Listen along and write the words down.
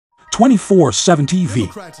24/7 TV.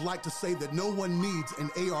 Democrats like to say that no one needs an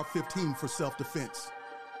AR-15 for self-defense,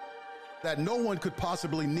 that no one could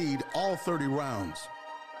possibly need all 30 rounds.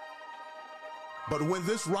 But when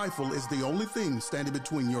this rifle is the only thing standing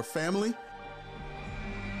between your family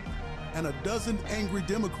and a dozen angry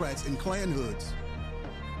Democrats in Klan hoods,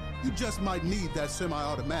 you just might need that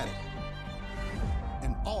semi-automatic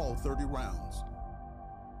and all 30 rounds.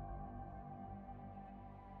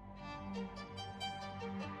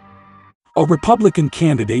 A Republican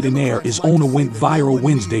candidate in Arizona went viral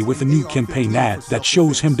Wednesday with a new campaign ad that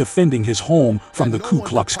shows him defending his home from the Ku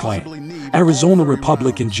Klux Klan. Arizona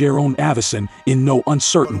Republican Jerone Davison, in no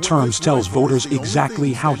uncertain terms, tells voters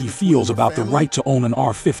exactly how he feels about the right to own an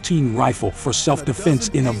AR-15 rifle for self-defense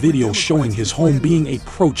in a video showing his home being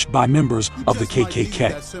approached by members of the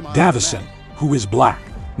KKK. Davison, who is black,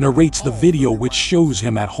 narrates the video, which shows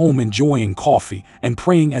him at home enjoying coffee and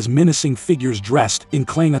praying as menacing figures dressed in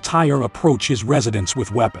Klan attire approach his residence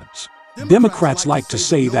with weapons. Democrats like to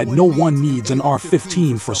say that no one needs an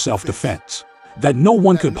AR-15 for self-defense, that no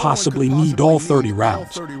one could possibly need all 30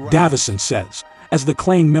 rounds, Davison says, as the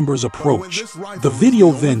Klan members approach. The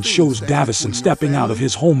video then shows Davison stepping out of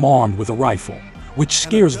his home armed with a rifle, which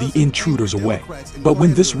scares the intruders away. But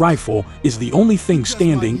when this rifle is the only thing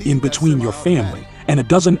standing in between your family and a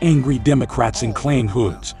dozen angry Democrats in Klan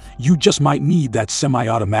hoods, you just might need that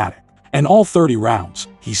semi-automatic and all 30 rounds,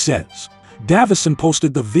 he says. Davison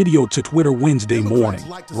posted the video to Twitter Wednesday morning,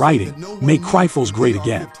 writing, "Make rifles great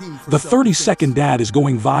again." The 30-second ad is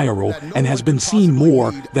going viral and has been seen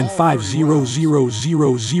more than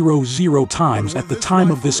 500,000 times at the time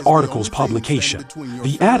of this article's publication.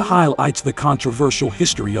 The ad highlights the controversial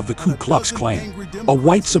history of the Ku Klux Klan, a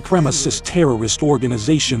white supremacist terrorist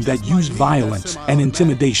organization that used violence and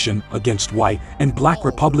intimidation against white and black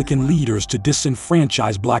Republican leaders to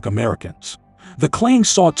disenfranchise black Americans. The Klan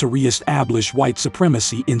sought to re-establish white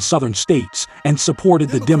supremacy in southern states and supported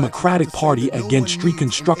the Democratic Party against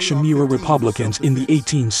Reconstruction-era Republicans in the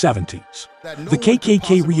 1870s. The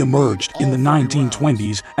KKK re-emerged in the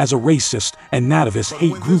 1920s as a racist and nativist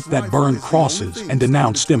hate group that burned crosses and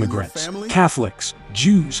denounced immigrants, Catholics,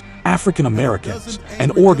 Jews, African Americans,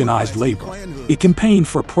 and organized labor. It campaigned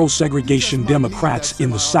for pro-segregation Democrats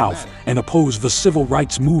in the South and opposed the civil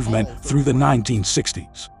rights movement through the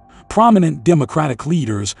 1960s. Prominent Democratic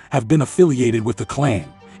leaders have been affiliated with the Klan,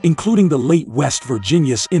 including the late West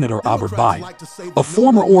Virginia Senator Albert Bayard, a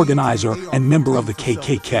former organizer and member of the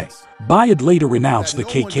KKK. Bayard later renounced the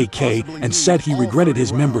KKK and said he regretted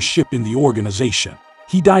his membership in the organization.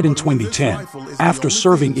 He died in 2010 after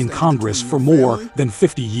serving in Congress for more than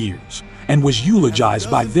 50 years and was eulogized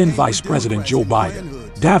by then Vice President Joe Biden.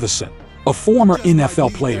 Davison, a former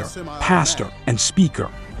NFL player, pastor, and speaker,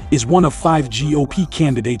 is one of 5 GOP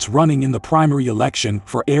candidates running in the primary election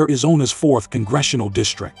for Arizona's 4th congressional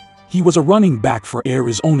district. He was a running back for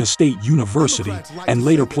Arizona State University and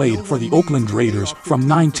later played for the Oakland Raiders from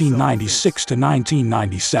 1996 to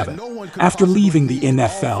 1997. After leaving the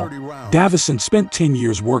NFL, Davison spent 10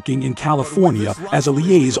 years working in California as a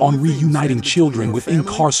liaison reuniting children with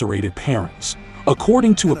incarcerated parents.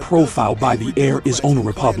 According to a profile by the Arizona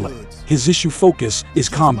Republic, his issue focus is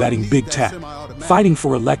combating big tech, fighting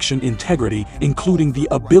for election integrity, including the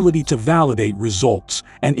ability to validate results,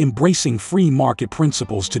 and embracing free market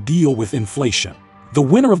principles to deal with inflation. The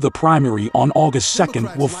winner of the primary on August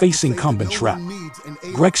 2nd will face incumbent Rep.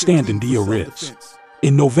 Greg Stanton Diariz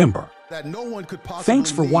in November. Thanks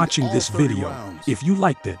for watching this video. If you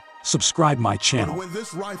liked it, subscribe my channel.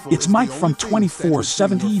 It's Mike from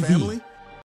 24/7 TV.